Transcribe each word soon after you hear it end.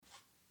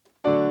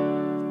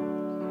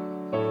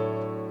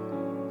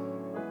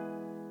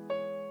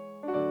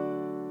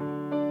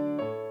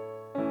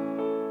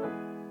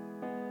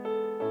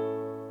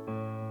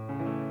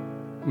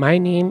My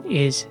name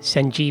is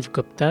Sanjeev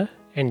Gupta,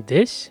 and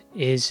this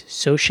is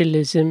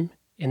Socialism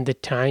in the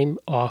Time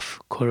of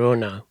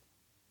Corona.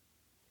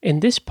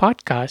 In this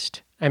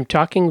podcast, I'm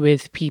talking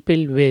with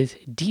people with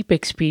deep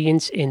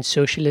experience in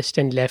socialist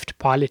and left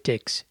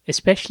politics,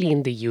 especially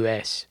in the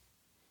US.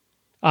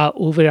 Our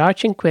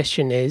overarching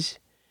question is,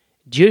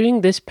 during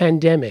this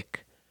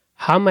pandemic,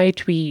 how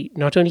might we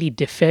not only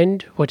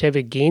defend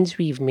whatever gains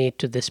we've made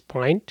to this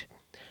point,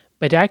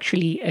 but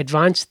actually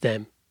advance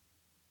them?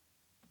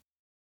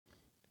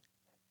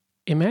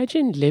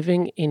 Imagine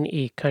living in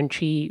a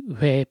country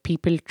where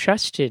people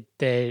trusted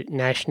their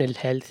national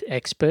health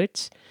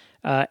experts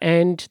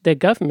and the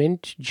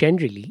government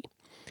generally,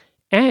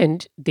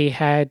 and they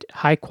had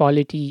high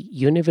quality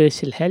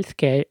universal health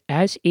care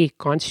as a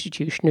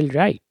constitutional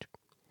right.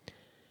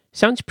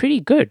 Sounds pretty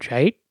good,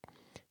 right?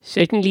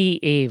 Certainly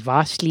a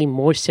vastly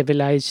more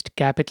civilized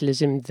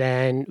capitalism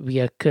than we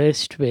are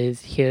cursed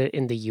with here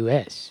in the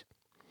US.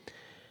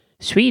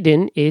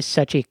 Sweden is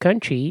such a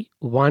country,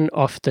 one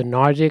of the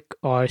Nordic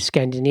or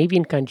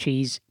Scandinavian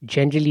countries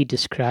generally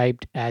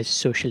described as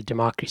social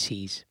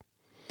democracies.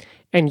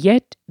 And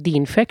yet, the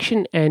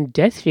infection and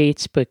death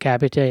rates per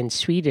capita in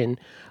Sweden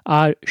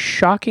are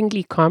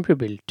shockingly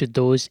comparable to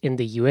those in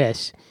the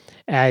US,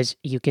 as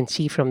you can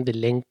see from the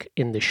link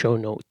in the show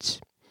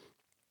notes.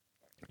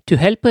 To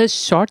help us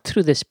sort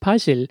through this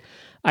puzzle,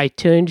 I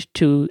turned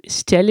to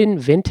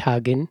Stellan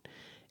Windhagen,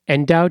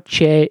 endowed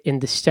chair in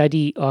the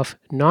study of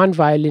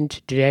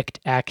nonviolent direct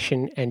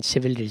action and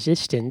civil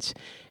resistance,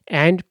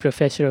 and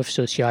professor of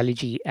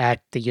sociology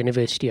at the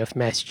University of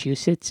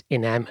Massachusetts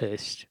in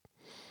Amherst.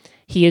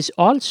 He is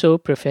also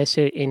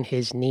professor in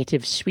his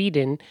native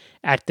Sweden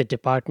at the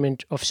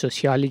Department of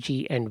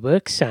Sociology and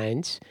Work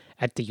Science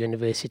at the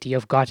University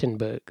of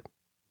Gothenburg.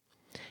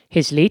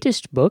 His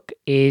latest book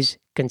is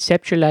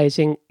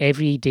Conceptualizing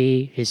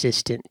Everyday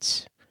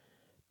Resistance,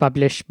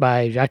 published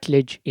by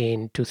Routledge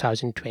in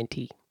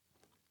 2020.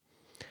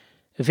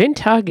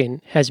 Windhagen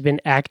has been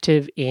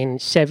active in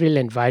several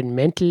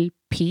environmental,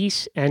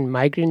 peace, and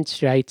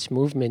migrants' rights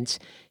movements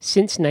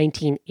since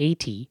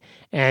 1980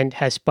 and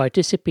has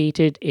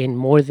participated in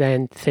more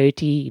than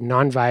 30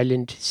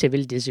 nonviolent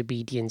civil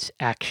disobedience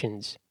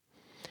actions.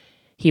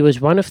 He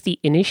was one of the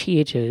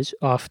initiators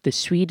of the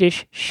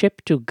Swedish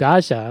Ship to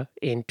Gaza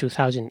in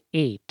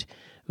 2008,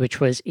 which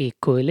was a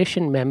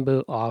coalition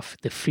member of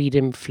the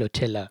Freedom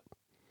Flotilla.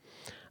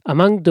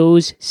 Among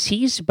those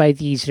seized by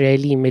the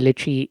Israeli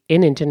military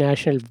in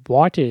international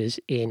waters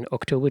in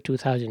October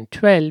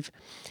 2012,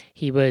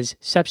 he was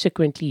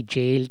subsequently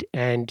jailed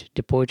and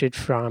deported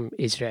from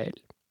Israel.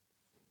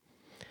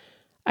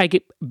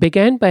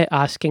 Began by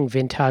asking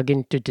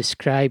Windhagen to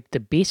describe the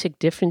basic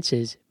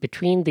differences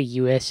between the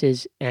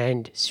US's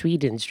and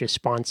Sweden's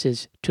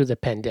responses to the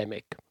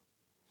pandemic.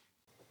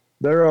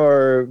 There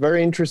are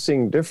very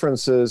interesting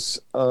differences.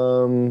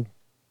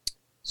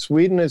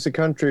 Sweden is a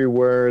country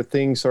where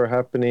things are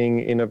happening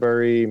in a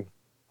very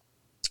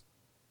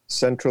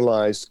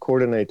centralized,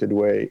 coordinated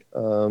way.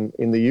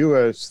 In the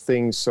US,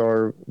 things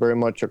are very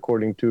much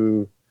according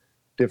to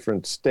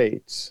different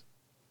states.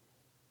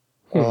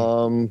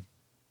 In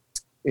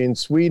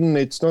Sweden,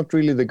 it's not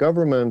really the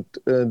government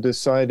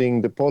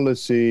deciding the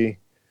policy,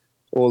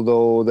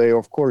 although they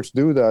of course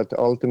do that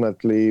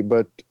ultimately,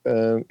 but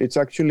it's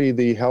actually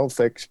the health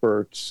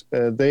experts.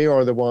 They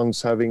are the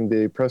ones having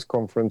the press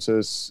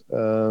conferences,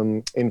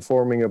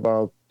 informing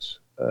about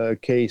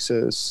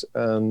cases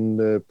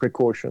and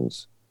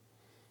precautions.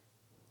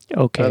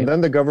 Okay. And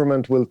then the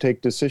government will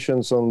take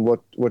decisions on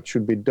what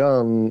should be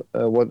done,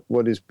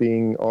 what is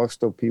being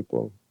asked of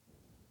people.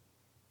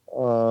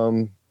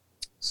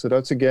 So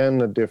that's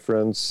again a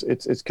difference.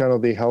 It's kind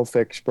of the health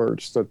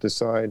experts that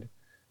decide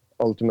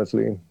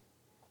ultimately.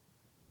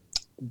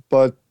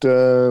 But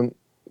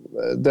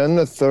then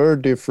the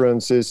third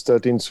difference is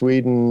that in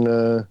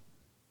Sweden,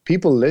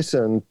 people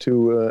listen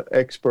to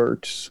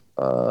experts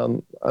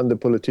and the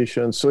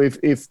politicians. So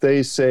if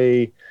they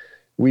say,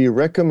 we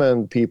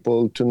recommend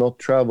people to not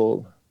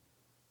travel,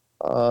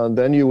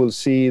 then you will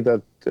see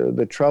that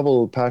the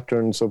travel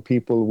patterns of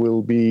people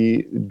will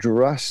be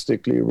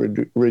drastically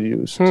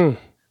reduced,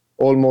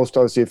 almost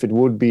as if it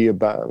would be a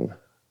ban.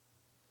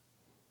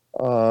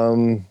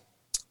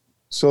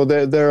 So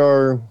there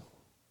are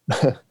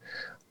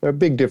there are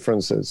big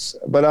differences,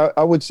 but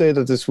I would say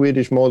that the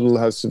Swedish model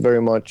has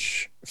very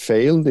much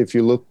failed if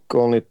you look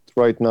on it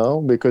right now,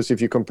 because if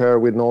you compare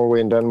with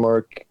Norway and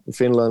Denmark,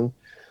 Finland,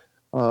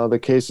 the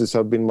cases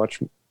have been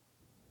much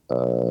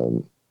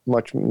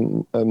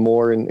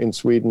more in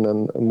Sweden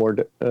and more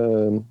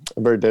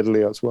very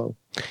deadly as well.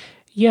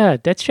 Yeah,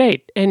 that's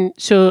right. And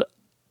so,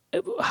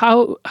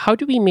 how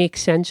do we make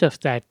sense of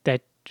that?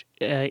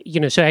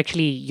 So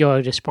actually,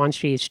 your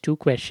response raised two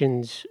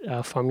questions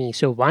for me.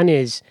 So one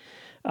is,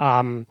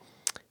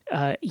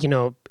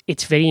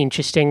 it's very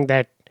interesting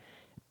that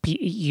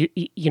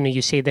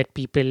you say that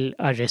people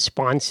are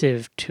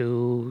responsive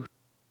to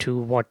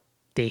what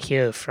they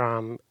hear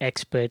from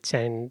experts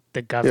and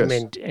the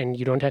government, Yes. and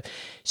you don't have.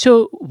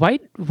 So why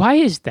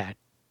is that?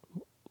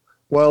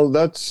 Well,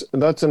 that's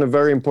a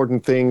very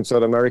important thing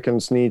that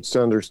Americans need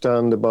to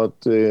understand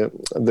about the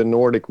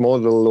Nordic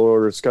model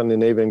or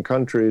Scandinavian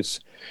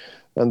countries,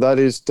 and that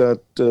is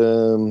that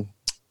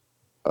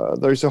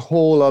there's a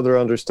whole other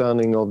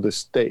understanding of the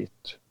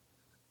state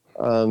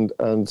and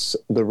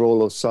the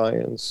role of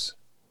science.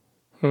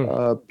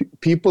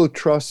 People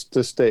trust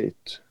the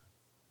state,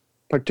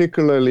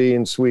 particularly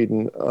in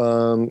Sweden,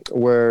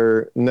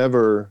 where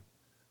never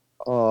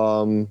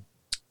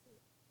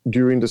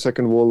during the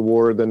Second World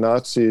War, the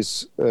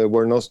Nazis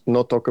were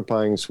not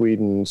occupying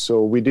Sweden.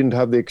 So we didn't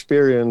have the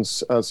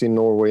experience as in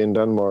Norway and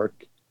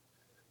Denmark.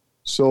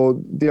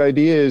 So the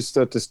idea is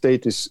that the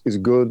state is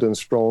good and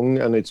strong,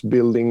 and it's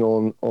building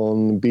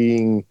on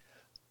being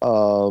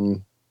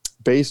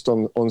based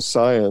on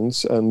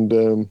science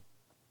and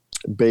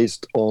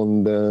based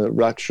on the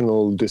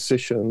rational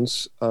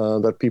decisions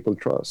that people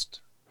trust.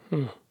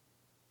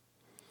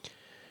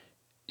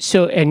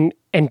 So, and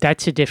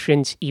that's a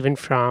difference even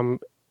from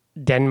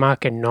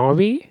Denmark and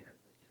Norway?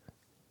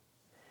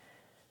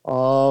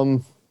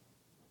 I'm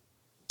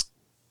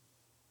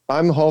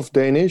half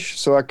Danish,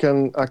 so I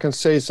can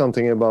say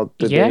something about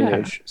the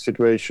Danish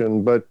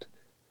situation, but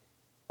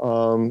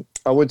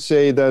I would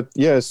say that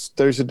yes,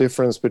 there's a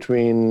difference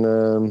between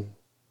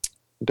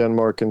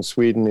Denmark and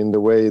Sweden in the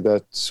way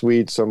that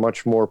Swedes are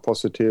much more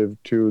positive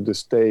to the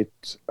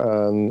state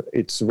and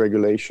its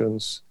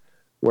regulations,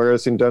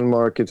 whereas in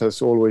Denmark it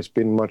has always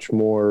been much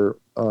more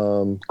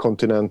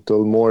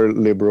continental, more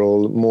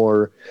liberal,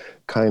 more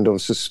kind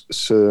of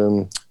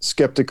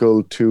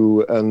skeptical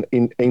to an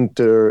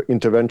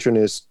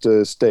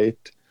interventionist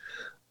state.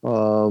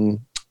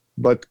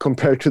 But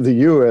compared to the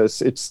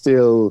US,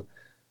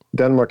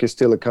 Denmark is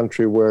still a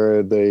country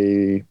where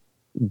they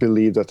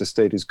believe that the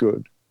state is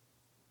good.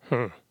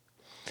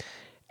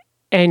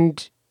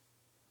 And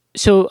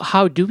so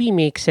how do we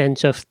make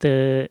sense of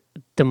the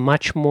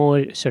much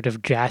more sort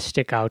of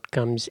drastic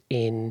outcomes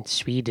in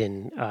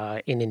Sweden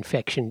in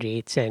infection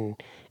rates and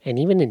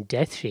even in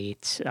death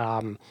rates?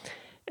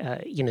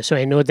 So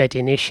I know that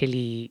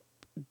initially,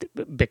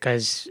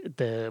 because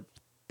the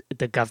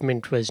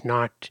government was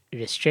not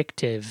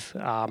restrictive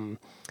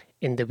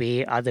in the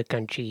way other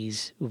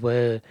countries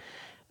were,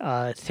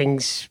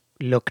 things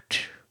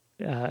looked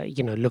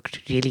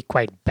really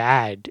quite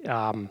bad.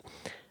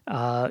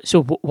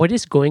 So what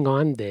is going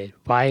on there?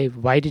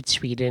 Why did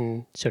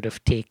Sweden sort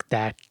of take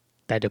that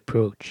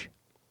approach?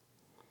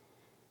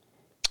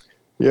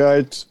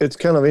 Yeah, it's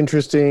kind of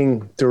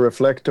interesting to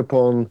reflect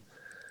upon,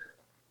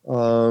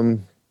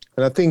 and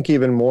I think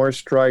even more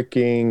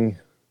striking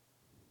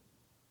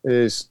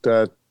is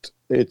that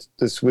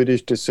the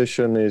Swedish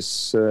decision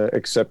is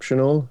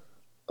exceptional.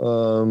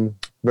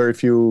 Very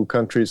few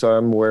countries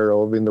I'm aware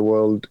of in the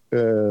world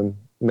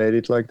made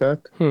it like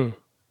that.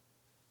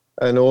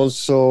 And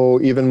also,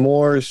 even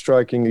more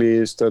strikingly,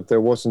 is that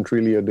there wasn't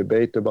really a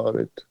debate about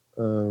it.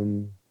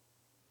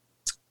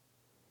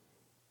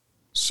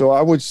 So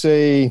I would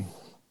say,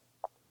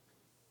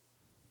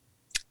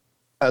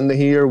 and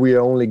here we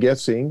are only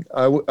guessing,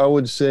 I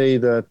would say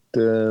that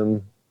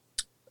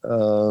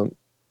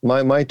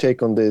my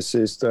take on this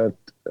is that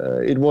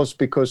it was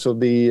because of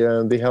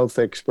the health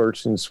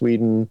experts in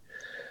Sweden.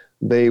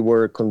 They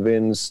were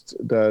convinced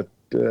that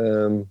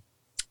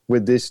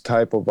with this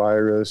type of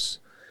virus,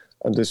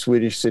 and the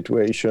Swedish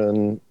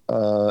situation,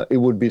 it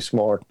would be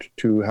smart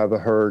to have a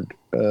herd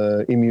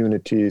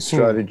immunity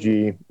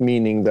strategy,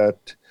 meaning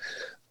that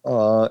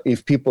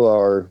if people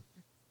are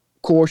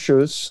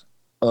cautious,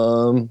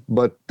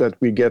 but that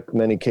we get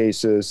many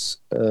cases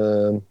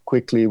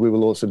quickly, we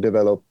will also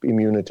develop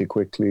immunity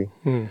quickly.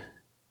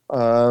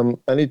 And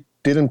it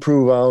didn't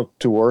prove out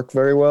to work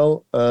very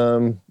well.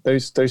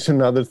 There's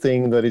another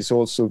thing that is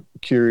also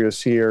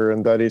curious here,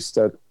 and that is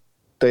that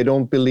they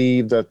don't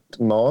believe that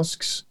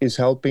masks is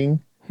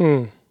helping.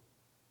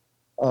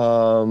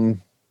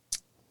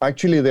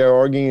 Actually, they're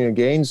arguing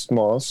against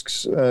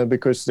masks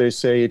because they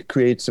say it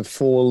creates a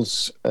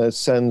false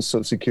sense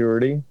of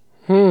security.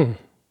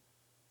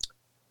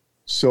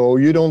 So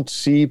you don't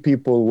see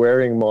people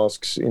wearing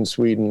masks in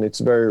Sweden. It's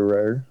very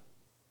rare.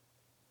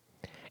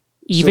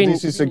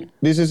 So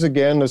this is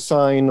again a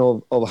sign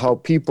of how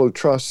people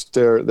trust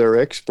their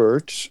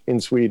experts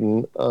in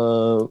Sweden.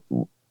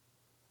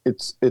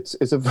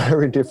 It's a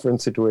very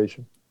different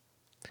situation.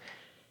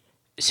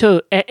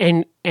 So,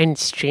 and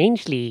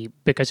strangely,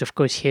 because of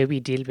course here we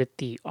deal with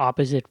the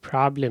opposite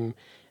problem,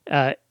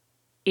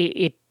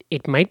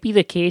 it might be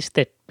the case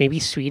that maybe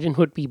Sweden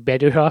would be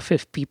better off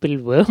if people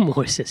were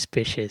more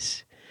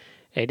suspicious.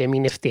 Right? I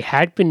mean, if they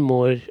had been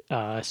more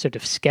sort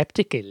of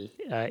skeptical,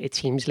 it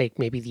seems like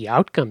maybe the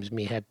outcomes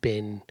may have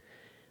been,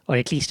 or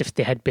at least if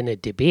there had been a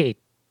debate,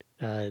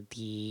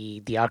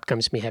 the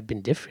outcomes may have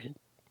been different.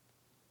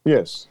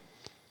 Yes.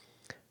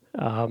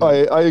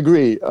 I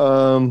agree.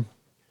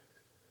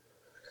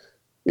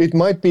 It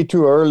might be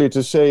too early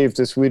to say if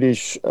the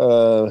Swedish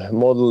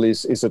model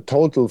is a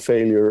total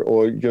failure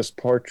or just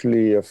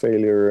partially a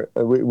failure.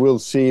 We'll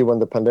see when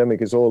the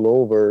pandemic is all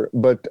over.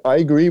 But I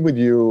agree with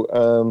you.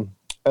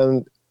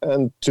 And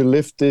and to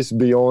lift this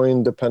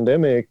beyond the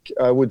pandemic,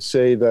 I would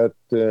say that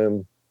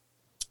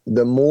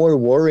the more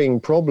worrying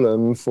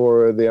problem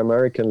for the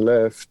American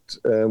left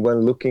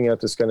when looking at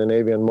the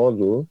Scandinavian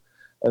model,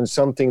 and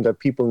something that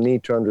people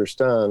need to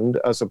understand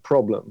as a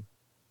problem,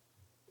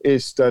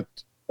 is that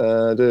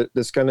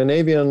the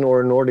Scandinavian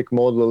or Nordic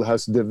model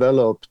has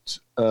developed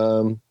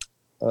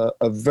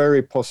a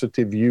very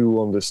positive view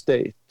on the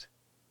state.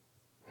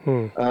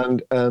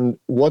 And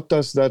what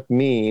does that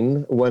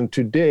mean when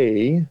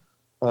today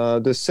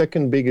the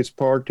second biggest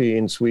party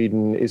in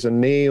Sweden is a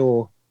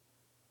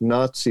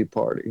neo-Nazi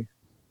party?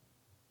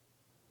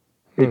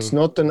 It's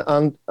not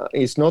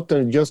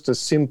just a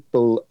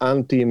simple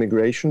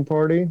anti-immigration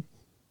party.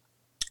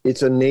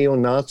 It's a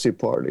neo-Nazi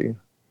party.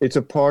 It's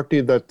a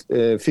party that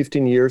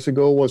 15 years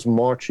ago was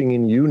marching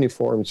in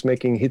uniforms,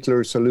 making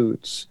Hitler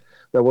salutes,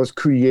 that was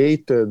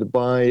created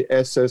by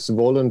SS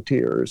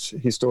volunteers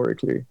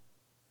historically.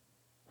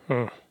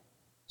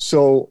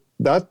 So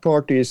that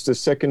party is the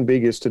second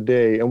biggest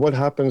today. And what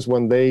happens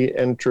when they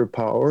enter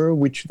power,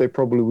 which they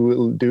probably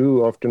will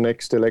do after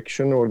next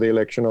election or the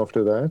election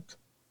after that,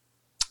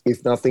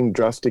 if nothing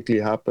drastically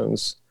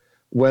happens,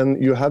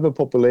 when you have a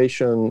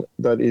population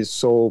that is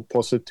so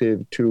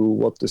positive to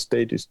what the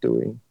state is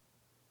doing.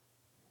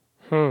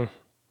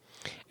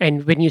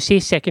 And when you say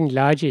second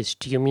largest,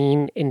 do you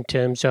mean in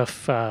terms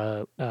of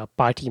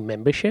party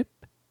membership?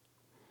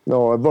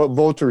 No,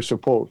 voter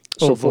support.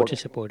 Oh, voter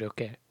support.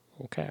 Okay.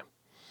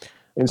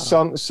 In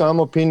some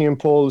opinion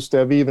polls, they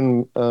have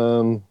even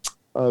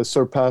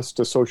surpassed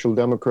the Social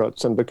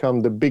Democrats and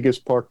become the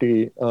biggest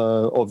party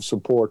of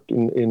support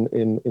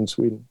in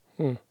Sweden.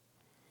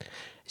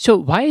 So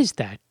why is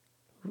that?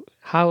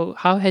 How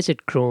has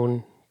it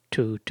grown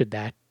to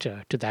that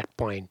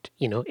point?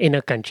 In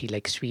a country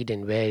like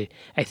Sweden, where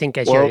I think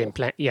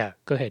yeah,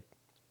 go ahead.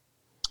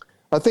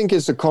 I think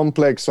it's a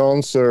complex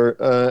answer,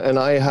 and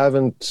I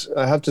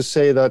have to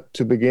say that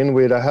to begin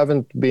with, I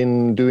haven't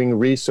been doing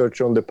research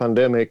on the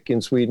pandemic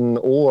in Sweden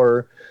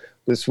or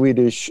the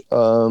Swedish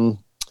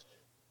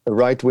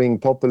right-wing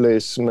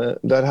populism.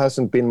 That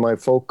hasn't been my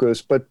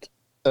focus, but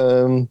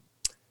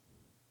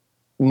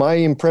my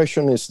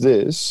impression is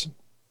this,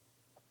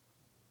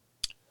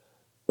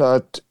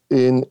 that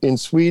in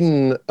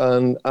Sweden,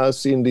 and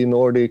as in the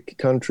Nordic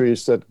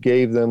countries that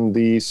gave them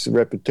this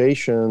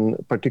reputation,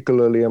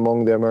 particularly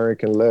among the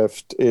American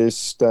left,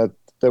 is that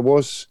there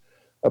was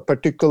a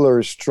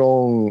particular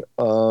strong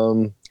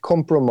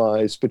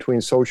compromise between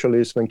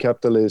socialism and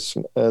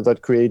capitalism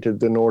that created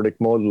the Nordic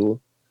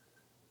model.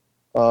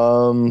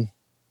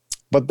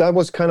 But that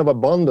was kind of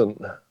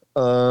abandoned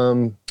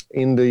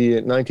in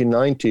the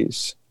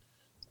 1990s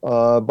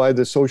by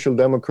the Social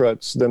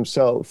Democrats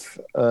themselves,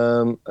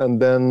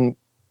 and then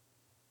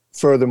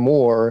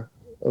furthermore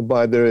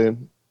by the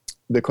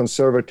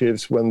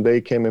conservatives when they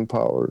came in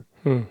power,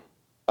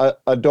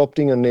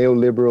 adopting a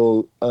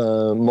neoliberal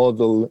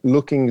model,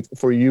 looking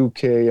for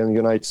UK and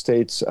United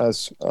States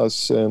as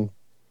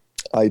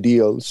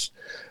ideals.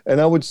 And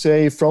I would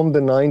say from the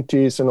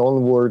 90s and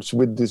onwards,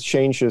 with the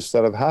changes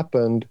that have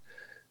happened,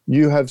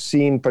 you have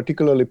seen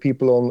particularly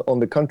people on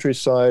the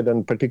countryside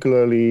and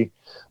particularly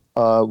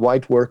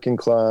white working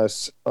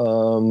class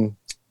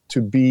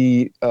to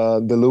be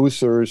the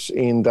losers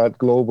in that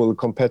global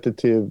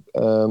competitive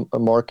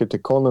market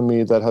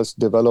economy that has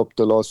developed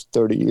the last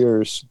 30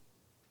 years.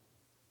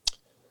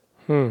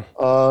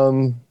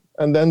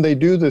 And then they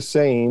do the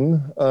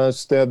same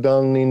as they have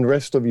done in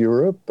rest of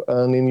Europe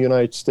and in the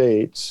United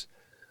States.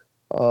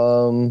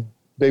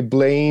 They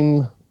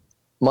blame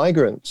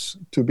migrants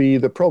to be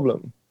the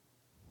problem,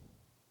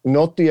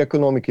 not the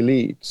economic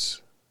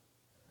elites.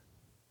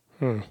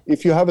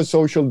 If you have a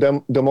social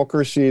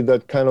democracy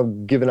that kind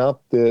of given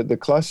up the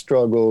class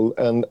struggle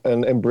and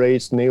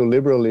embraced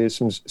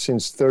neoliberalism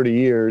since 30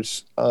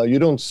 years, you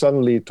don't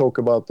suddenly talk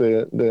about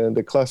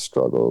the class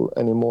struggle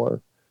anymore.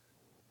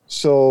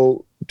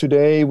 So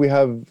today we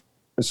have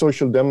a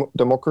social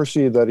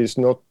democracy that is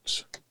not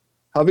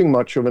having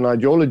much of an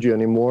ideology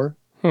anymore.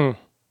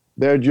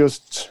 They're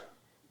just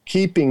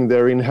keeping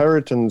their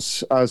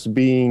inheritance as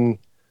being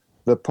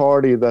the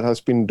party that has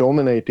been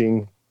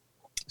dominating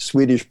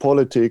Swedish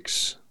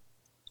politics.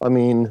 I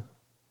mean,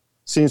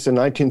 since the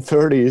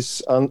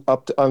 1930s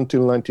up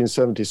until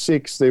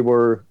 1976, they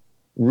were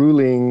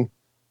ruling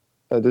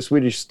the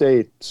Swedish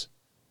state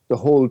the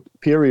whole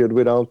period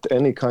without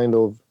any kind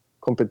of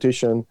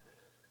competition.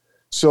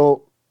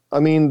 So, I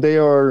mean, they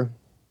are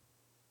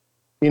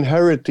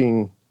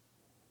inheriting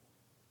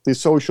the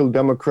social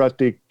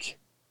democratic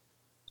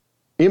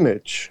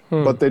image,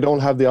 but they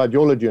don't have the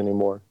ideology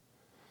anymore.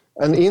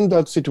 And in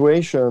that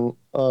situation,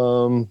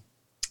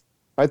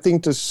 I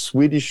think the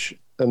Swedish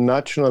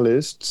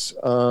nationalists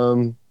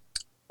in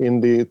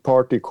the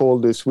party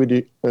called the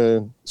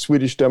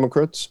Swedish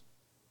Democrats,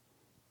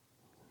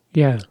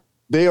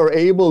 they are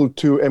able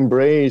to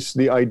embrace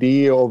the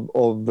idea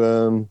of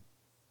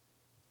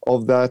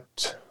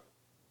that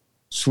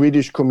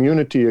Swedish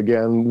community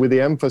again, with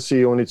the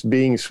emphasis on its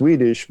being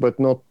Swedish, but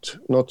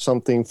not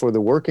something for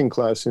the working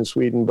class in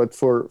Sweden, but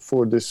for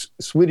this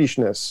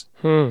Swedishness,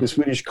 the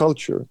Swedish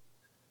culture.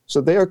 So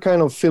they are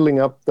kind of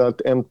filling up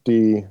that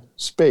empty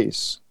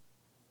space,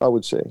 I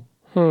would say.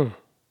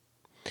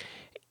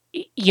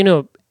 You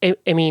know,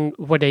 I mean,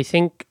 what I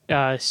think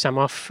some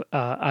of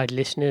our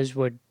listeners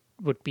would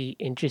be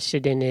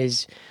interested in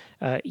is,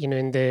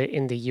 in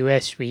the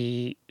U.S.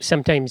 we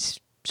sometimes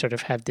sort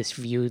of have this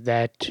view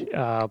that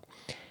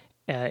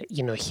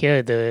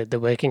here the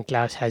working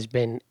class has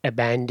been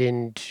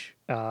abandoned,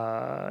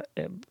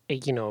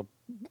 you know,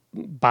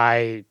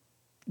 by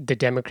the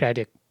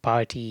Democratic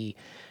Party,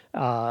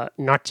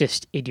 not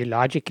just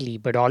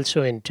ideologically, but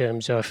also in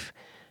terms of,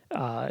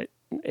 the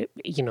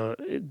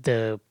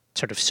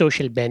sort of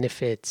social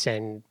benefits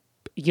and,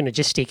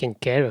 just taking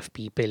care of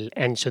people.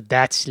 And so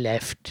that's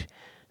left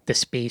the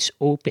space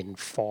open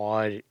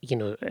for,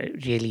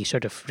 really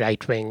sort of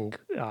right wing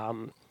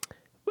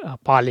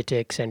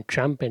politics and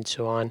Trump and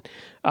so on.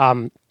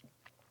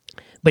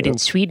 But in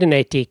Sweden,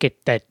 I take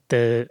it that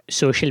the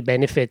social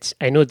benefits,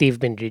 I know they've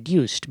been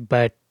reduced,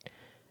 but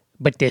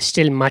they're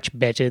still much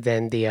better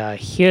than they are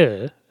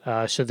here.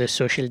 So the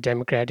social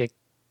democratic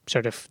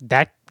sort of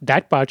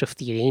that part of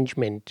the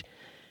arrangement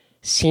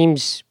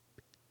seems,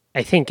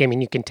 I think, I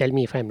mean, you can tell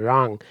me if I'm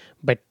wrong,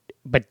 but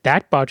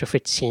that part of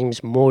it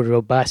seems more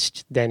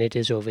robust than it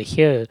is over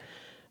here.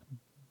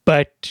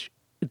 But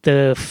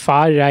the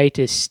far right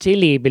is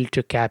still able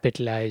to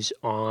capitalize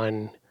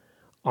on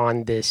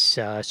this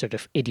sort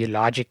of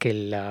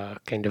ideological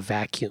kind of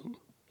vacuum.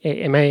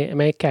 Am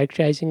I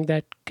characterizing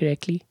that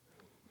correctly?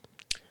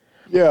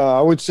 Yeah,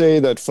 I would say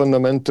that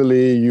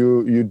fundamentally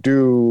you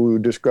do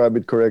describe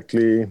it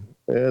correctly.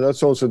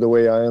 That's also the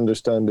way I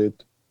understand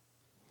it.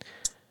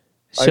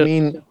 So, I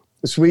mean,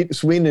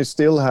 Sweden is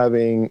still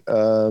having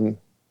a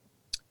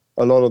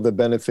lot of the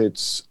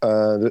benefits,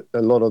 a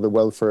lot of the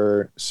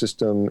welfare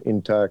system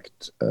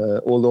intact,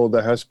 although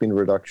there has been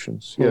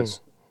reductions.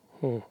 Yes.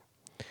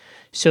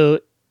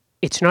 So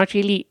it's not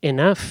really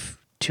enough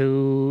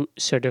to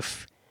sort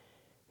of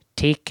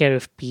take care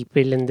of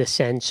people in the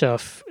sense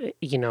of,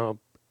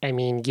 I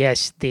mean,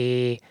 yes,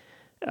 the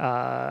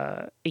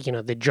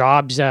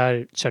jobs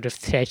are sort of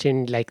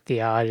threatened like they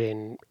are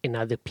in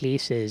other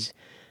places,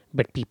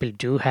 but people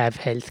do have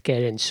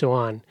healthcare and so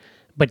on.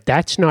 But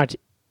that's not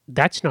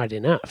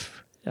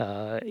enough.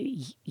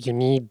 You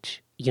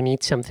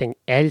need something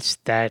else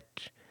that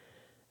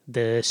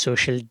the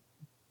social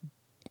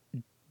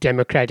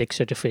democratic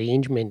sort of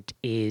arrangement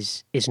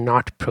is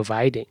not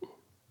providing.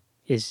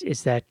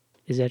 Is that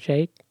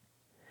right?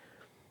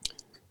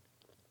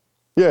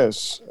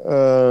 Yes.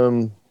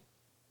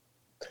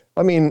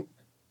 I mean,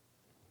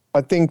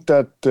 I think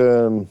that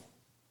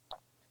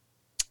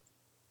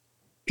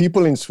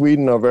people in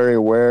Sweden are very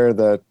aware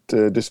that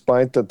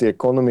despite that the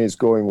economy is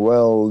going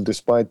well,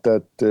 despite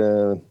that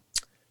the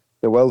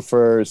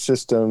welfare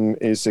system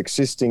is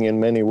existing in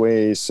many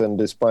ways, and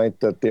despite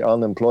that the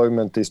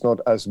unemployment is not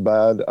as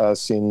bad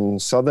as in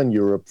Southern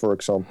Europe, for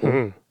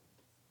example,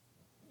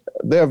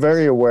 they are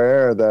very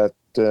aware that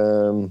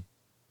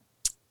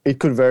it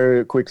could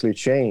very quickly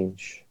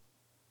change.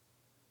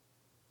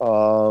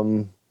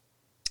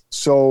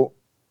 So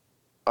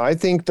I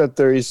think that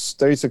there is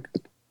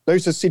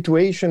a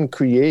situation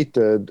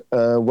created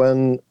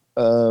when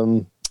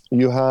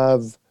you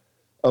have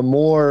a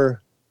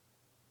more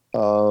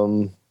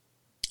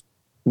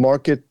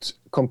market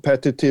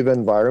competitive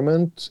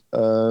environment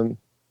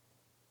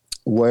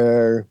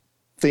where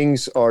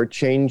things are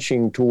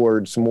changing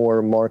towards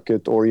more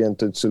market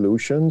oriented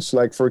solutions.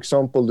 Like, for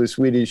example, the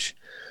Swedish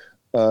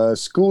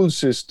school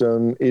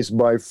system is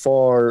by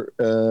far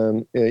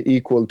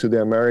equal to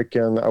the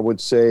American. I would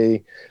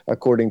say,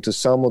 according to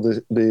some of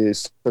the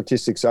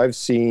statistics I've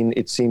seen,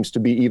 it seems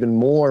to be even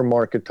more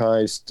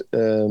marketized,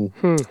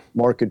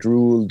 market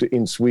ruled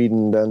in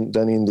Sweden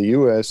than in the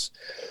US.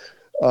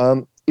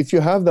 If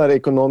you have that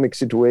economic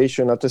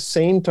situation at the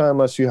same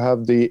time as you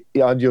have the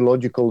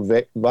ideological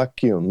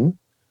vacuum,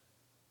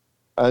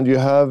 and you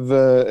have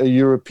a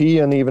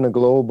European, even a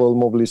global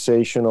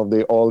mobilization of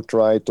the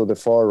alt-right or the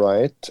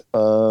far-right,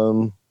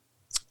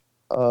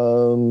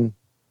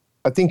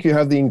 I think you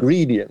have the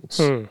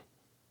ingredients.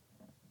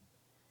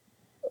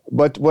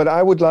 But what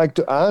I would like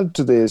to add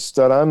to this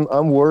that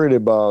I'm worried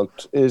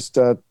about is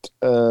that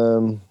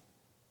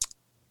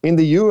in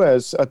the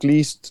US, at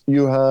least,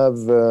 you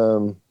have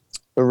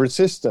a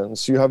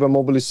resistance. You have a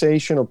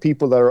mobilization of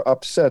people that are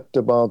upset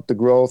about the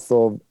growth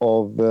of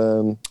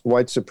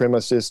white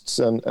supremacists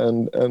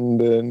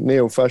and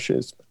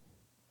neo-fascism.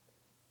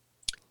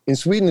 In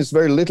Sweden, it's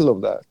very little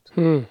of that.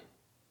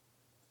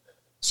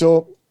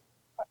 So,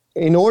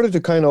 in order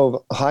to kind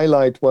of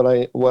highlight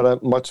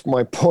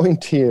my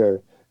point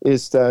here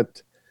is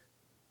that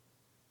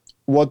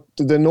what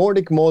the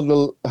Nordic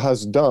model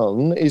has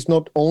done is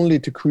not only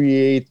to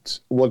create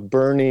what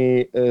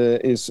Bernie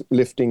is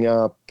lifting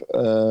up,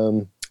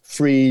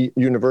 free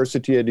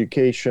university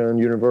education,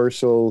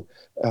 universal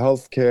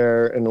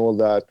healthcare and all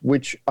that,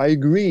 which I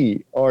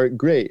agree are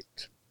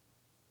great.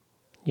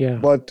 Yeah.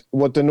 But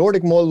what the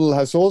Nordic model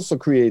has also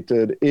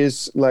created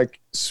is like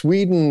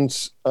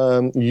Sweden's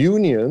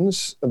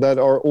unions that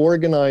are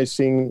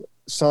organizing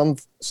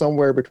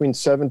somewhere between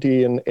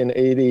 70 and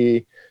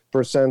 80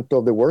 percent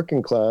of the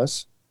working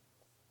class,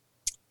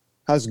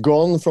 has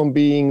gone from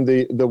being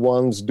the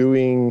ones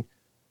doing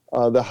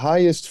the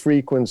highest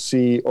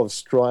frequency of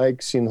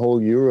strikes in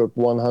whole Europe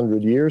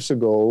 100 years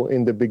ago,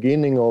 in the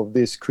beginning of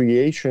this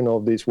creation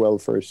of this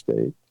welfare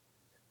state,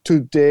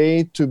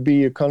 today to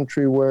be a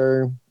country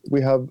where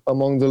we have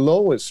among the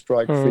lowest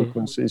strike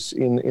frequencies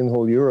in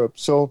whole Europe.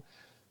 So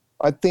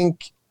I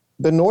think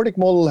the Nordic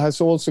model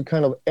has also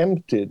kind of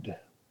emptied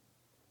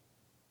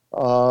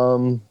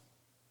the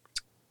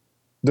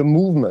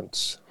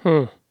movements,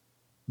 the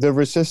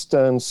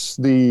resistance,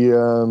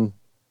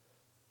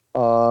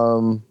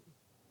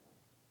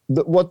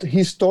 what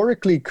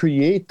historically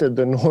created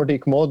the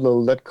Nordic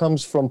model, that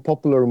comes from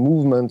popular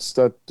movements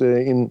that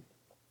in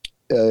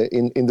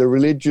the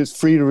religious,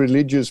 free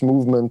religious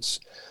movements,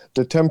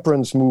 the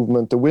temperance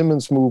movement, the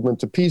women's movement,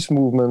 the peace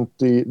movement,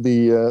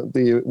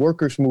 the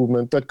workers'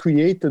 movement that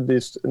created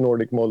this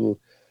Nordic model,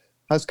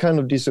 has kind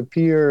of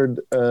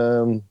disappeared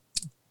the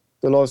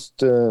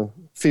last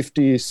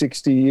 50,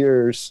 60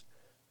 years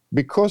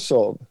because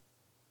of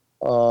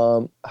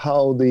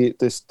how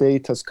the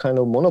state has kind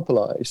of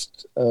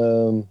monopolized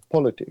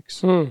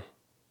politics.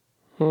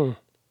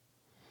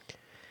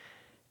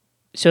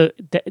 So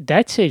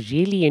that's a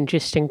really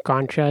interesting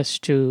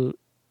contrast to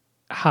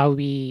how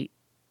we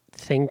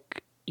think,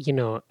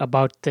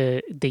 about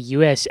the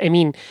US. I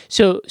mean,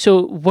 so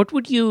what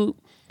would you,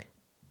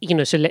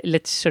 so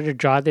let's sort of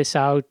draw this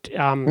out.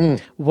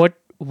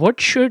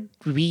 What should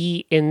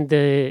we in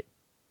the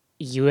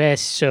US,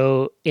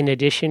 so in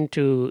addition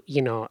to,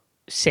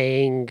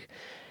 saying,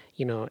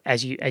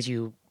 as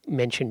you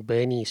mentioned,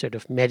 Bernie, sort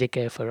of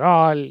Medicare for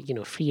all,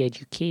 free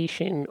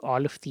education,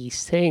 all of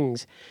these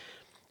things.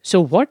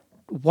 So what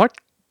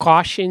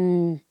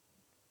caution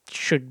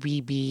should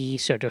we be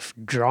sort of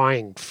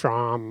drawing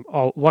from,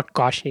 or what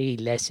cautionary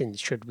lessons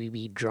should we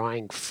be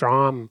drawing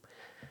from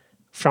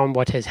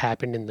what has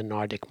happened in the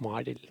Nordic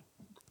model?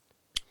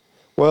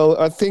 Well,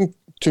 I think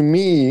to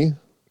me,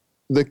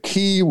 the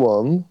key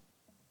one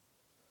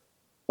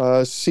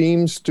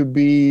seems to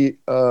be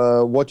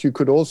what you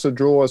could also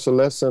draw as a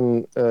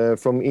lesson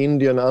from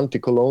Indian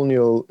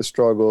anti-colonial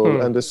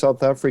struggle and the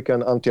South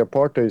African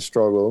anti-apartheid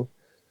struggle,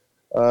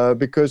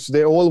 because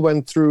they all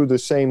went through the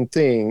same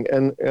thing.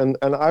 And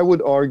I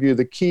would argue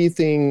the key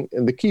thing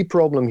and the key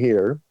problem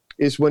here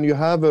is when you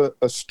have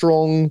a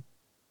strong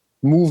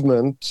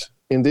movement,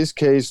 in this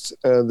case,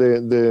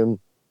 the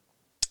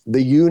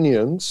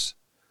unions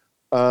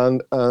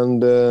and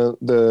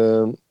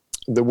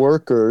the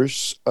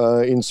workers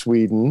in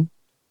Sweden,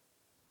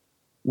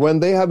 when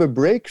they have a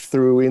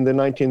breakthrough in the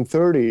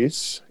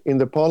 1930s in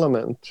the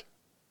parliament,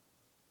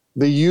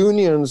 the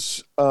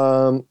unions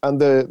and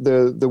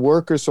the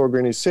workers'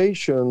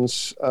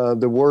 organizations,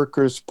 the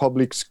workers'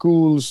 public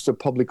schools, the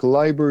public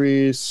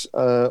libraries,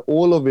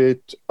 all of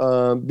it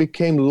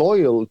became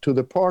loyal to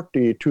the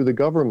party, to the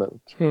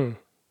government.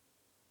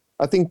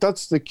 I think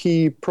that's the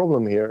key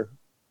problem here.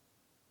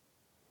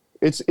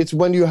 It's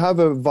when you have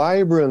a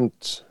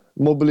vibrant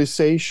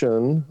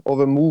mobilization of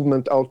a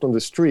movement out on the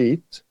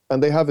street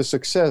and they have a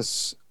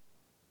success.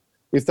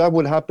 If that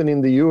would happen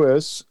in the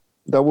US,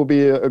 that would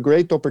be a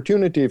great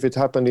opportunity if it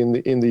happened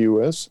in the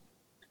US,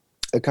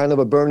 a kind of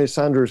a Bernie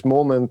Sanders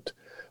moment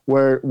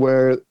where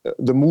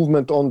the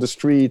movement on the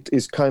street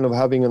is kind of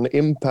having an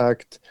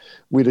impact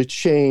with a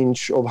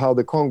change of how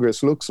the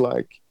Congress looks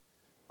like.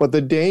 But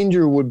the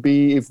danger would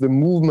be if the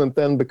movement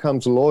then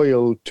becomes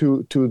loyal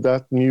to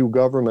that new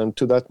government,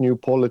 to that new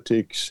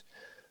politics,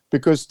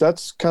 because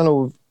that's kind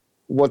of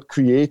what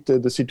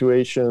created the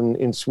situation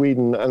in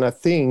Sweden, and I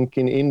think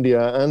in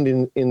India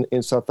and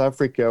in South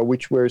Africa,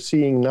 which we're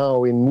seeing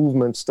now in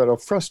movements that are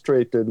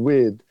frustrated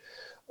with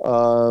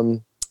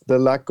the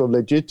lack of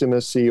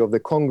legitimacy of the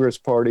Congress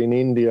Party in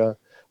India,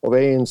 of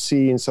ANC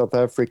in South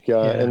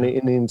Africa, and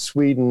in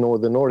Sweden or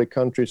the Nordic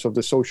countries of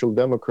the Social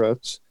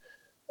Democrats,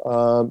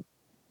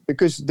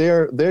 because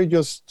they're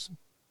just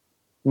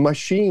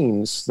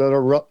machines that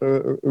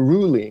are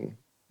ruling.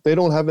 They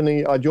don't have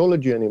any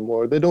ideology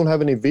anymore. They don't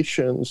have any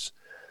visions,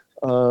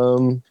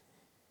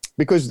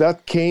 because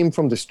that came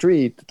from the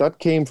street, that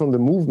came from the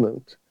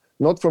movement,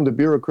 not from the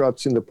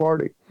bureaucrats in the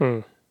party.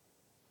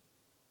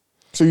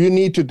 So you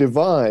need to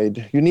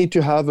divide. You need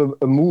to have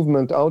a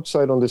movement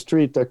outside on the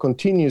street that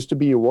continues to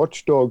be a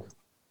watchdog,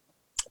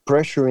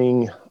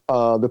 pressuring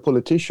the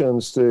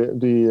politicians,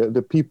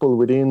 the people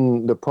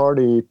within the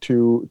party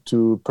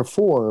to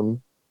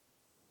perform.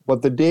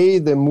 But the day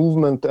the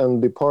movement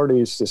and the party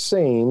is the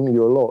same,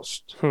 you're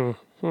lost.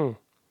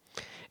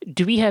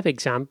 Do we have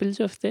examples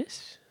of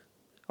this?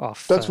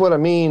 That's what I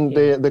mean,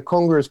 the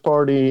Congress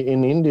Party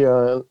in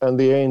India and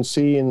the ANC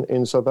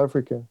in South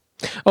Africa.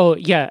 Oh,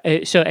 yeah.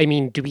 So, I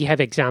mean, do we have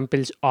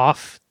examples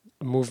of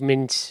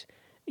movements,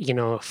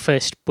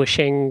 first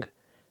pushing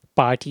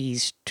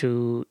parties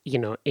to,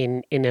 in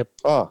a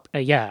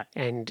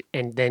and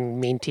then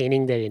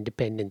maintaining their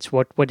independence?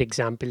 What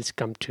examples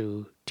come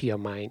to your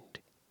mind?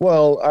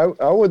 Well,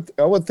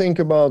 I would think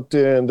about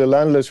the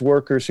landless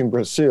workers in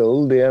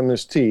Brazil, the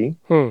MST.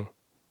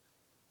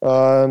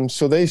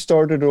 So they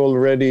started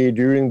already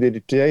during the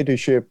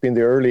dictatorship in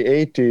the early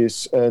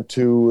 80s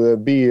to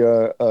be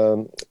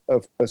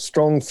a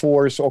strong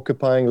force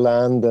occupying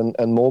land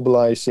and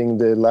mobilizing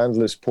the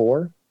landless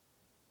poor.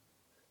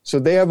 So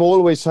they have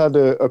always had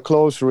a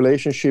close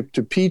relationship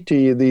to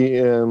PT,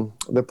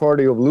 the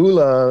party of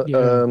Lula,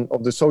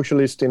 of the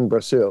socialist in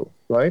Brazil,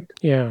 right?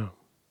 Yeah.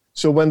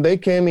 So when they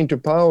came into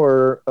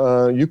power,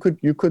 you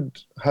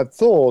could have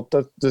thought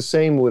that the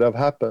same would have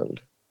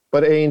happened.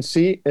 But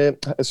ANC, the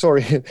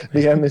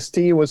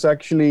MST was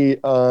actually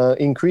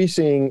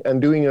increasing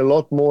and doing a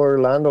lot more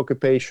land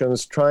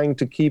occupations, trying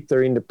to keep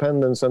their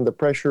independence and the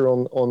pressure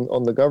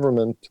on the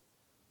government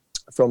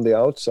from the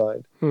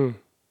outside.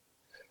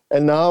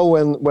 And now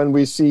when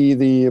we see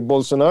the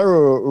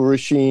Bolsonaro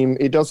regime,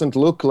 it doesn't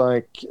look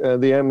like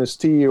the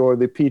MST or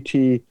the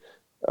PT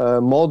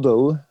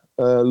model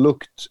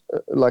looked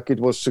like it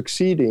was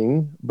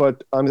succeeding.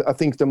 But I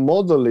think the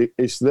model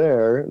is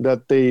there,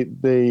 that they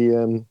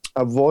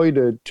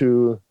avoided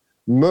to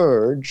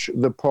merge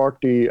the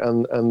party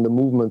and the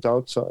movement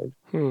outside.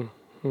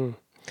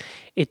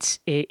 It's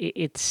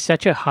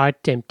such a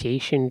hard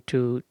temptation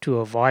to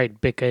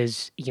avoid,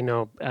 because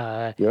in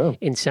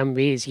some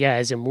ways,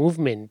 as a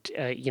movement,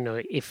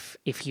 if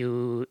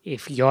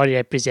your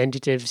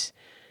representatives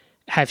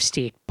have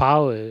state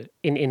power,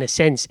 in a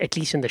sense, at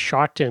least in the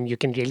short term, you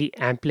can really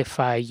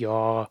amplify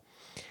your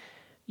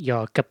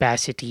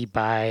capacity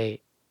by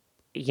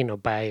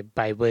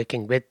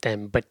working with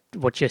them. But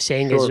what you're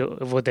saying is,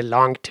 over the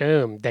long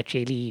term, that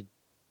really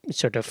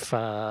sort of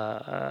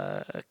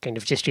kind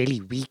of just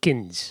really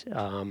weakens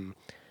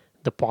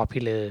the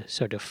popular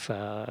sort of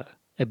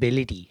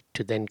ability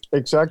to then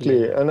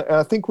exactly. And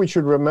I think we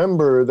should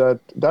remember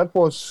that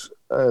was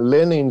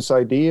Lenin's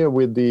idea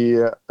with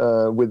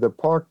the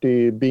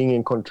party being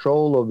in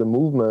control of the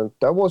movement.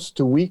 That was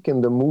to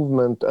weaken the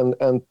movement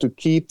and to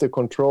keep the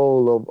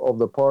control of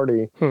the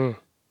party,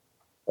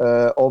 of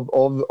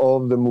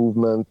the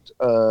movement.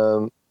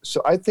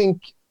 So I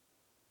think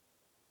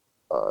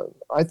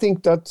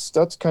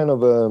that's kind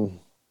of a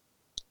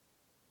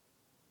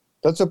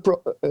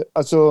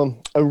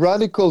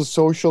radical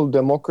social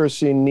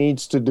democracy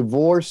needs to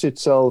divorce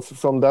itself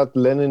from that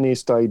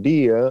Leninist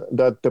idea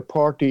that the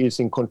party is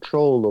in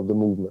control of the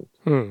movement.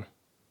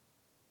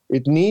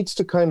 It needs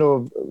to kind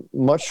of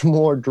much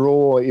more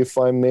draw, if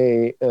I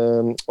may,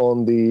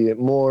 on the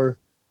more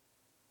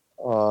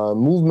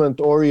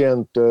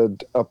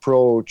movement-oriented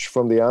approach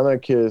from the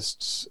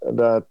anarchists,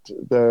 that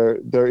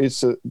there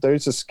is a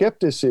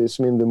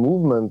skepticism in the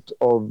movement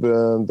of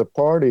the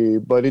party,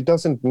 but it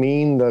doesn't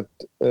mean that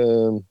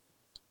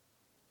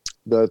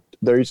that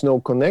there is no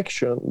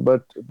connection.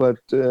 But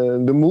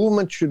the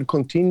movement should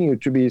continue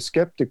to be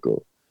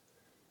skeptical,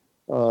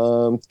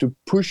 to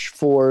push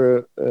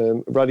for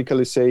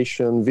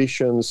radicalization,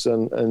 visions,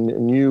 and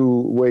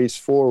new ways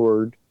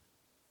forward.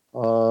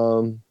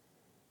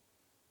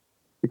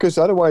 Because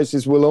otherwise,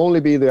 it will only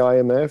be the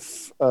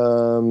IMF,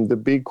 the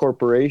big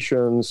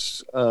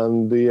corporations,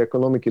 and the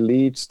economic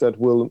elites that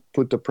will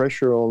put the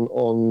pressure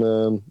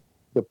on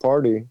the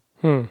party.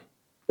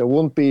 There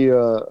won't be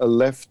a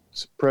left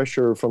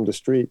pressure from the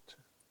street.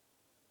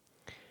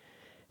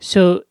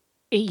 So,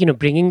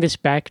 bringing this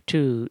back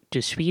to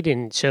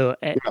Sweden. So,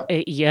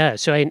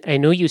 So I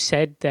know you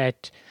said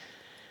that,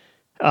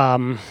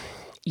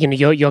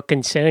 you're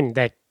concerned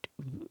that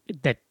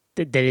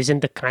there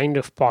isn't the kind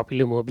of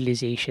popular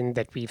mobilization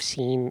that we've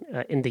seen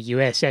in the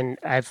US. And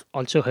I've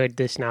also heard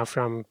this now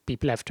from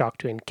people I've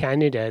talked to in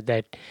Canada,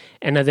 that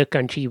another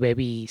country where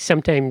we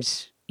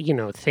sometimes,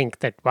 think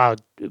that, wow,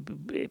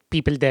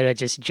 people there are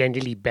just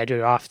generally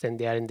better off than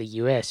they are in the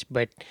US.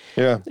 But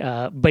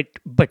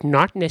but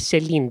not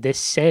necessarily in this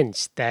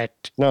sense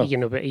that,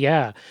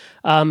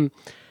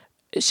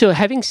 so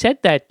having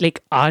said that,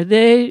 like, are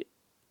there,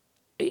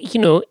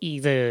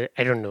 either,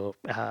 I don't know,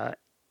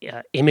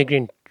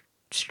 immigrant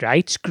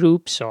rights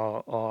groups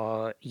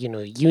or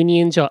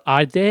unions, or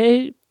are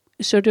there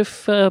sort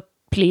of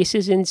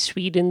places in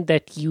Sweden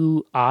that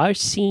you are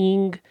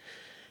seeing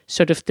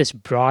sort of this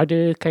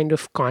broader kind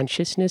of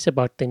consciousness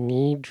about the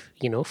need,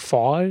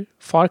 for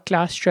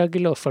class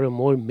struggle, or for a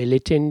more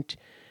militant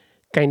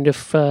kind of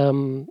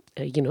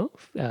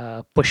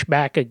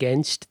pushback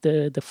against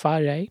the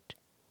far right?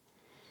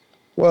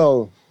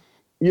 Well,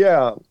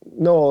 yeah,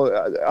 no,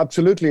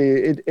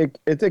 absolutely, it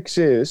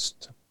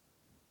exists.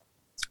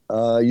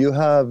 You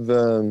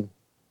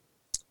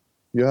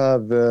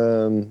have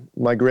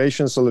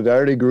migration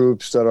solidarity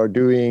groups that are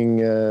doing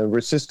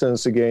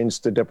resistance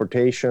against the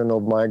deportation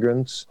of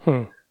migrants,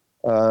 a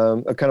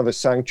kind of a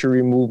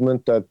sanctuary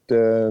movement that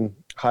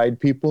hide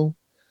people,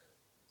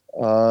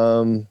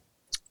 and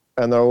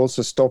are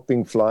also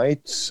stopping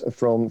flights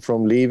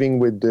from leaving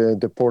with the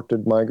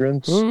deported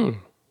migrants.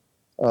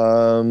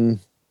 And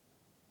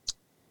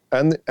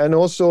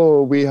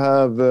also we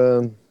have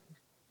a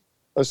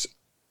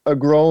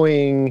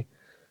growing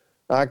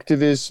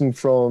activism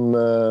from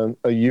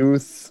a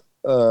youth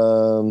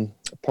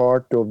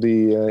part of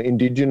the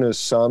indigenous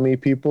Sami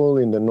people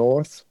in the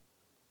north.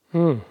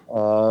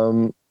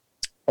 And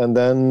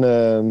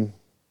then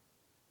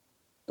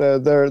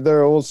there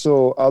are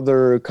also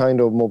other kind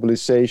of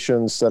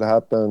mobilizations that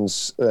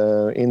happens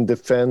in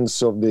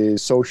defense of the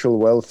social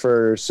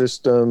welfare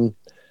system,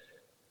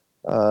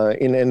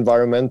 in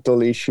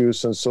environmental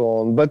issues and so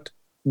on. But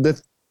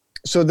the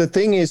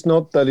thing is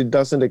not that it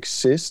doesn't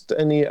exist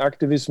any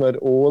activism at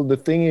all. The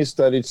thing is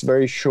that it's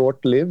very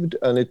short-lived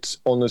and it's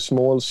on a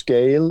small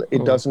scale.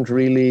 It doesn't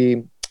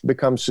really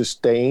become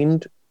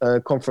sustained,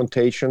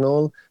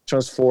 confrontational,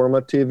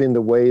 transformative in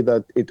the way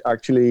that it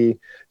actually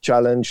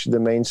challenged the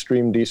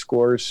mainstream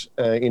discourse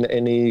in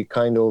any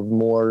kind of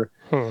more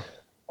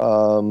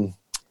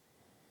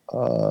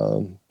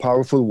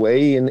powerful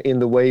way, in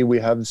the way we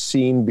have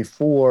seen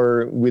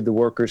before with the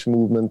workers'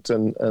 movement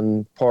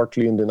and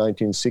partly in the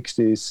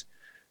 1960s.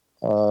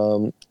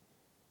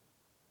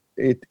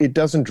 It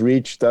doesn't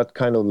reach that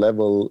kind of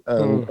level,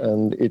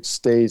 and it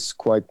stays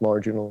quite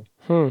marginal.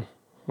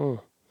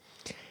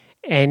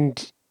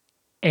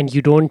 And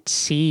you don't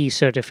see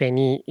sort of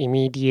any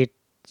immediate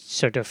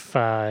sort of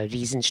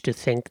reasons to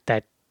think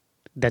that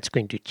that's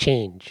going to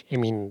change. I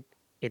mean,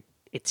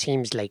 it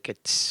seems like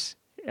it's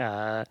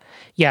so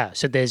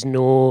there's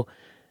no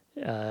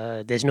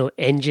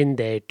engine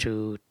there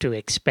to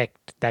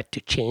expect that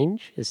to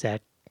change. Is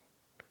that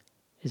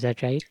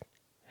right?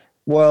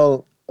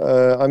 Well,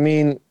 I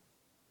mean,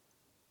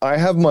 I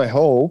have my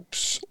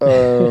hopes,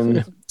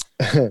 and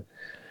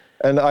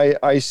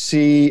I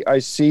see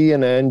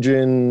an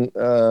engine,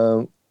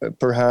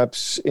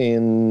 perhaps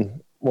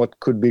in what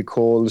could be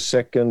called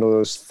second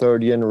or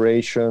third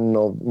generation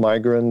of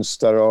migrants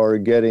that are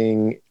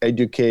getting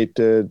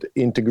educated,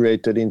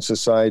 integrated in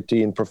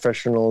society, in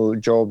professional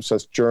jobs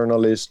as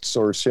journalists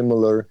or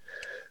similar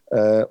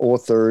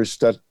authors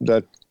that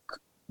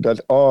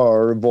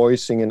are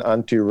voicing an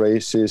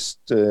anti-racist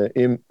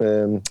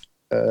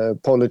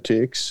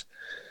politics.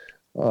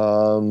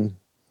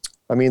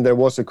 I mean, there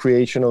was a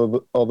creation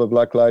of a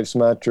Black Lives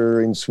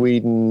Matter in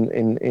Sweden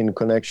in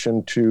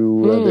connection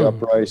to the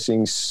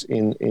uprisings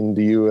in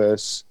the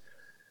US.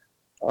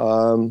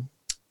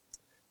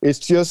 It's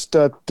just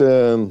that,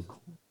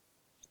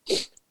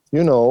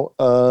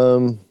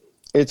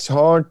 it's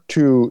hard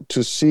to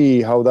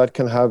see how that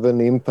can have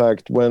an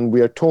impact when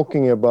we are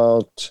talking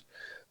about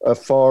a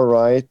far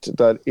right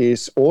that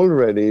is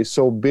already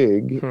so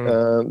big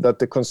that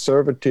the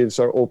conservatives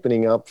are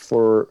opening up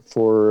for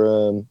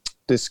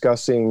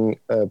discussing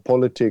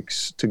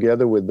politics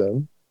together with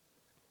them.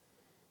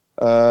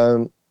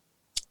 And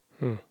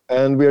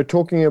we are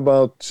talking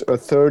about a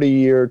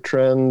 30-year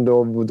trend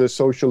of the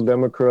Social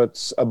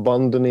Democrats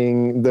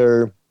abandoning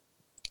their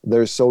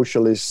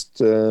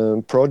socialist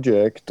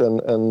project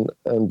and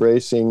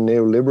embracing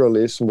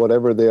neoliberalism,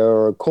 whatever they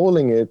are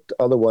calling it.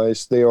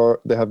 Otherwise, they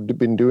have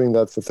been doing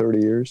that for 30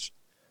 years.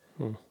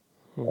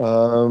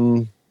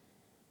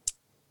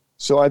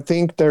 So I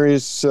think there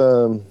is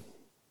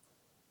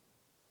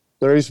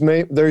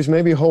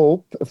maybe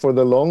hope for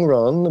the long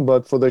run,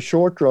 but for the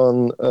short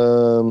run,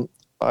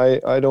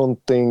 I don't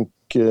think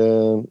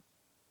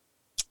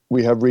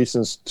we have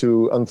reasons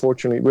to.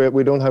 Unfortunately,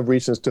 we don't have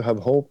reasons to have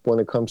hope when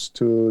it comes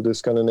to the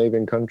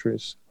Scandinavian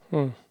countries.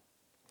 I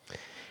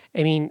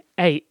mean,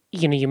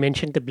 you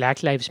mentioned the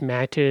Black Lives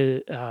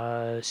Matter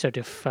sort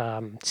of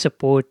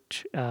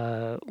support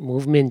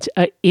movement.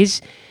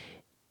 Is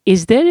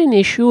there an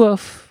issue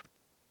of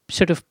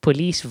sort of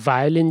police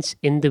violence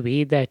in the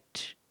way that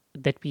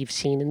we've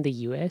seen in the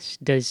US?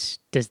 Does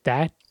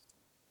that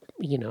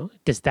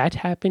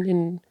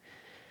happen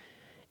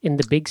in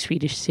the big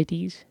Swedish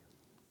cities?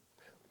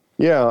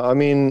 Yeah, I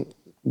mean,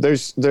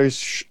 there's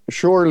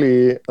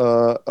surely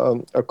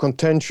a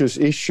contentious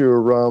issue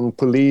around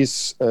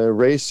police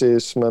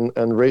racism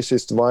and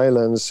racist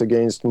violence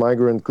against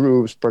migrant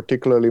groups,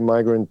 particularly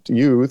migrant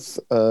youth,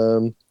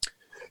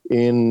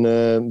 in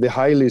the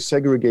highly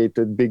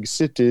segregated big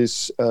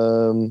cities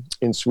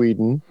in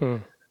Sweden.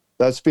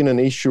 That's been an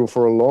issue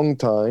for a long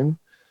time.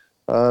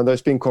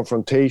 There's been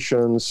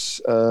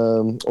confrontations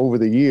over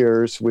the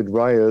years with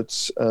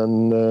riots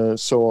and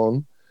so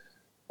on.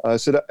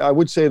 So I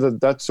would say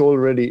that that's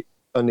already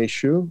an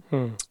issue,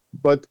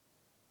 but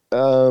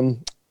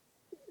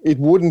it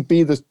wouldn't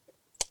be the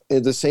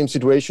same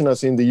situation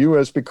as in the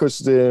US, because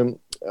the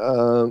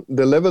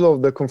level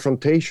of the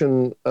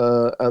confrontation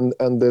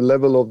and the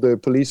level of the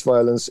police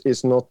violence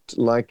is not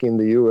like in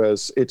the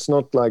US. It's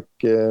not like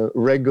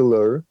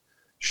regular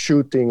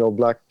shooting of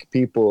black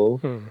people.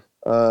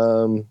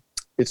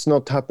 It's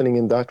not happening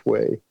in that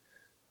way.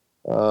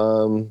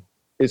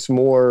 It's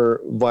more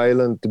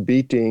violent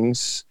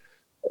beatings,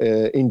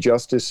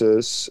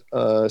 injustices,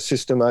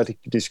 systematic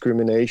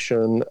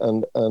discrimination,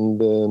 and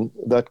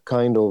that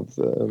kind of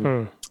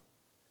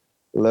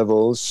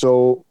level.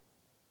 So,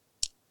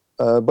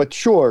 but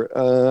sure,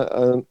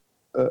 an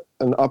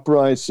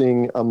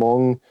uprising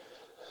among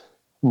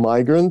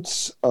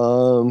migrants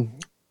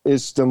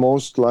is the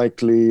most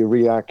likely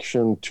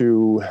reaction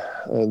to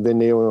the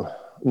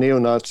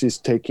neo-Nazis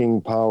taking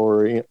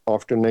power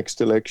after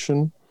next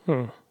election.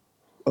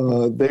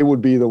 They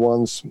would be the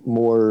ones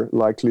more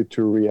likely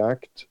to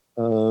react.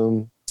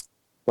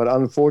 But But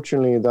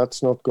unfortunately,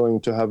 that's not going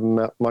to have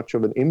much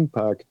of an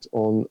impact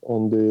on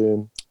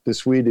the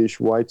Swedish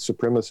white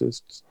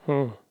supremacists.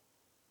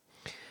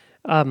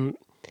 Um,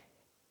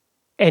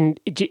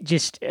 and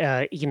just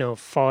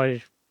for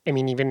I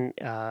mean, even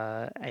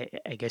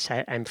I guess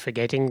I'm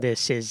forgetting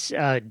this is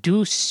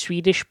do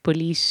Swedish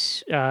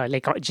police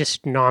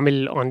just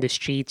normal on the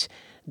streets?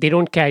 They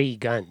don't carry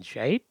guns,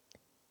 right?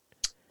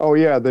 Oh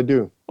yeah, they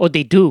do. Oh,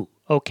 they do.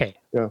 Okay.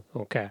 Yeah.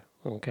 Okay.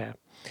 Okay.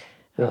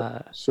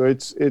 Yeah. So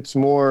it's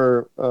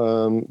more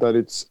that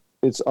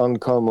it's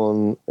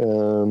uncommon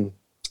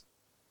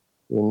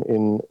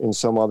in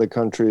some other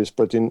countries,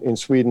 but in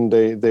Sweden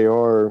they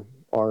are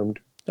armed.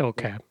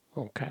 Okay.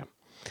 Okay.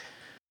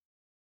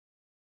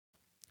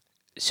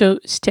 So,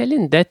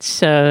 Stellan,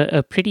 that's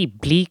a pretty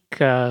bleak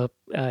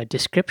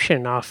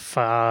description of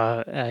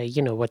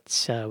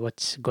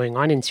what's going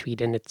on in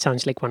Sweden. It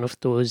sounds like one of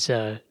those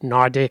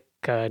Nordic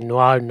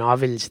noir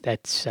novels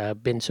that's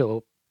been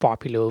so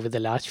popular over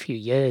the last few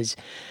years.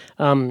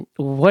 What's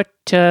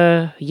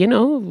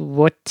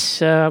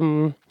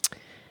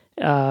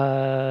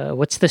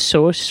the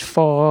source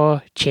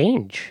for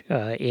change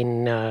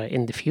in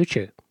the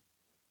future?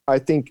 I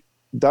think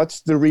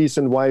that's the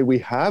reason why we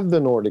have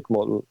the Nordic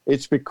model.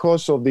 It's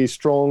because of the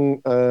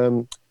strong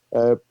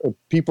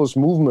people's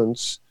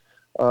movements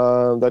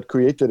that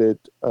created it.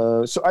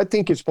 So I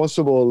think it's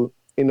possible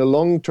in the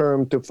long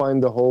term to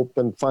find the hope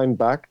and find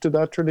back to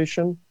that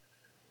tradition.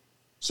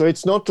 So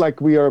it's not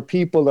like we are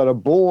people that are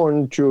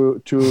born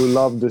to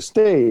love the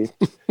state.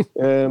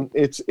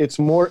 It's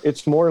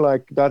more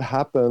like that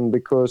happened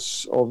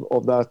because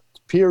of that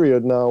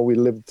period now we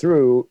lived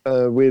through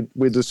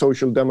with the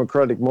social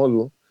democratic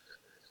model.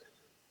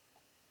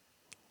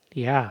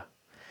 Yeah.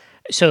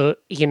 So,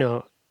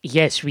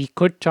 yes, we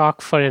could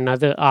talk for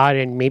another hour,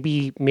 and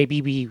maybe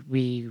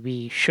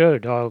we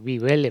should, or we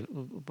will,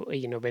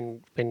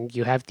 when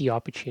you have the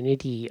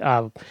opportunity.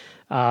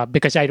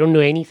 Because I don't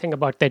know anything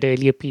about that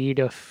earlier period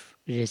of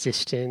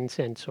resistance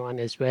and so on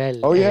as well.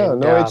 Oh yeah,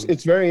 And no,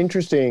 it's very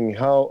interesting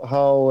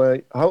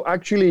how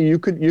actually you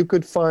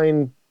could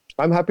find.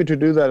 I'm happy to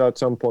do that at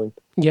some point.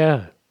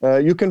 yeah.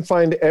 You can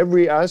find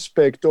every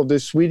aspect of the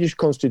Swedish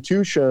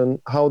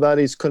constitution, how that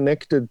is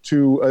connected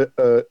to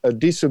a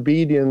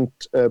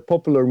disobedient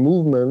popular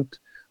movement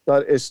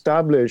that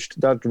established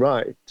that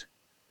right.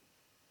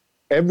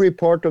 Every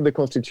part of the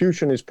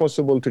constitution is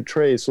possible to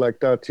trace like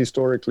that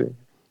historically.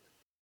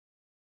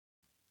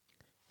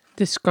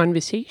 This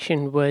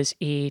conversation was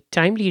a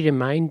timely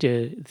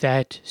reminder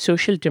that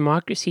social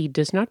democracy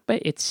does not by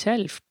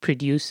itself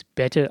produce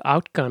better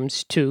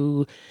outcomes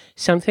to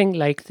something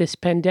like this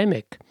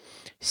pandemic.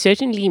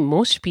 Certainly,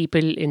 most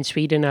people in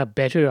Sweden are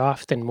better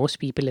off than most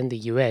people in the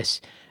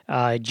US,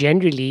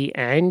 generally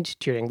and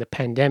during the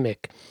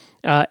pandemic.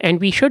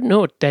 And we should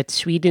note that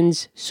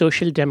Sweden's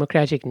social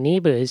democratic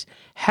neighbors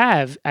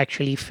have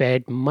actually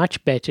fared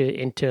much better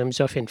in terms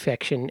of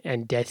infection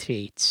and death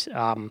rates.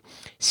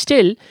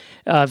 Still,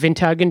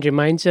 Vindhagen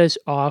reminds us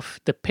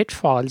of the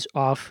pitfalls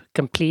of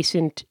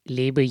complacent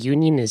labor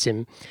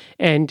unionism.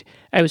 And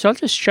I was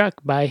also struck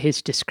by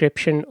his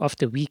description of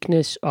the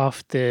weakness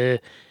of the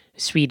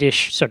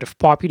Swedish sort of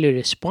popular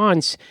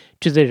response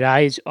to the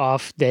rise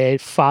of their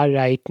far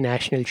right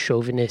national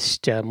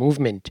chauvinist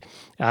movement.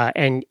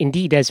 And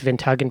indeed, as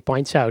Vindhagen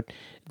points out,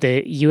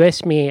 the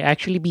US may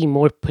actually be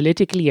more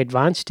politically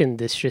advanced in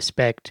this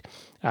respect,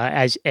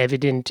 as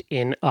evident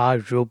in our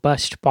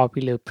robust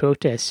popular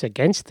protests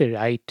against the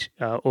right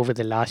over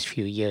the last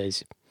few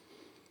years.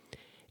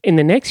 In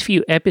the next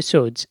few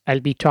episodes, I'll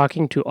be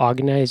talking to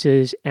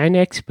organizers and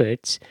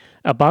experts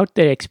about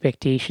their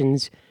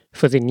expectations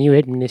for the new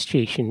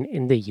administration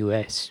in the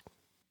US.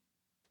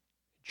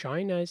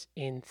 Join us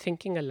in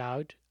thinking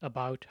aloud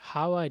about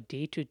how our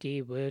day to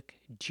day work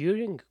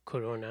during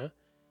Corona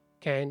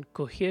can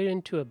cohere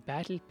into a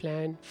battle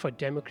plan for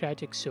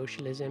democratic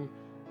socialism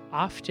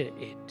after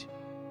it.